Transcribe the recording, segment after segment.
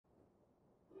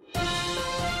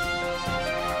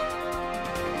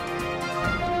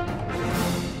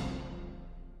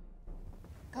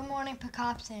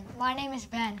absent. My name is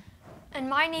Ben. And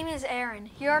my name is Aaron.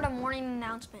 Here are the morning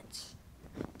announcements.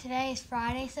 Today is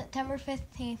Friday, September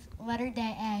 15th, letter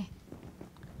day A.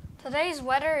 Today's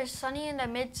weather is sunny in the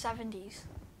mid-70s.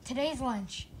 Today's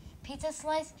lunch: pizza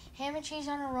slice, ham and cheese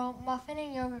on a roll, muffin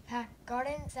and yogurt pack,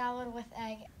 garden salad with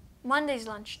egg. Monday's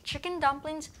lunch: chicken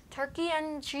dumplings, turkey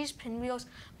and cheese pinwheels,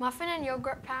 muffin and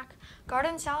yogurt pack,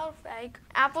 garden salad with egg,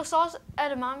 applesauce,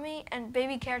 edamame, and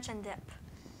baby carrots and dip.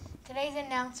 Today's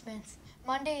announcements: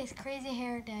 Monday is Crazy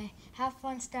Hair Day. Have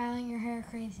fun styling your hair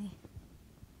crazy.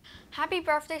 Happy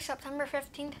birthday, September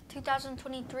 15th,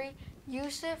 2023.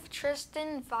 Yusuf,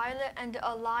 Tristan, Violet, and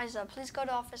Eliza. Please go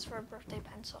to office for a birthday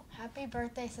pencil. Happy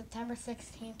birthday, September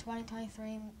 16th,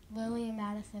 2023, Lily and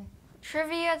Madison.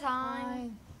 Trivia time. Hi.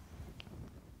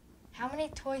 How many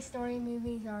Toy Story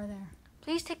movies are there?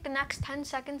 Please take the next 10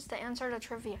 seconds to answer the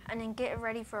trivia and then get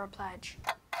ready for a pledge.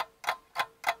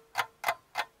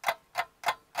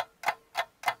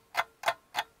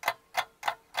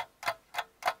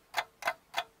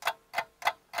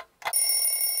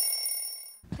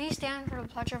 Please stand for the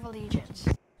Pledge of Allegiance.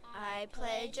 I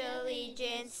pledge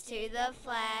allegiance to the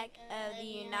flag of the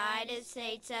United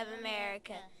States of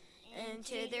America and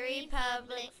to the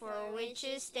republic for which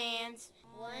it stands,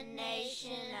 one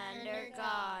nation under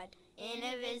God,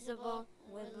 indivisible,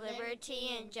 with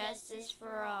liberty and justice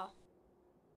for all.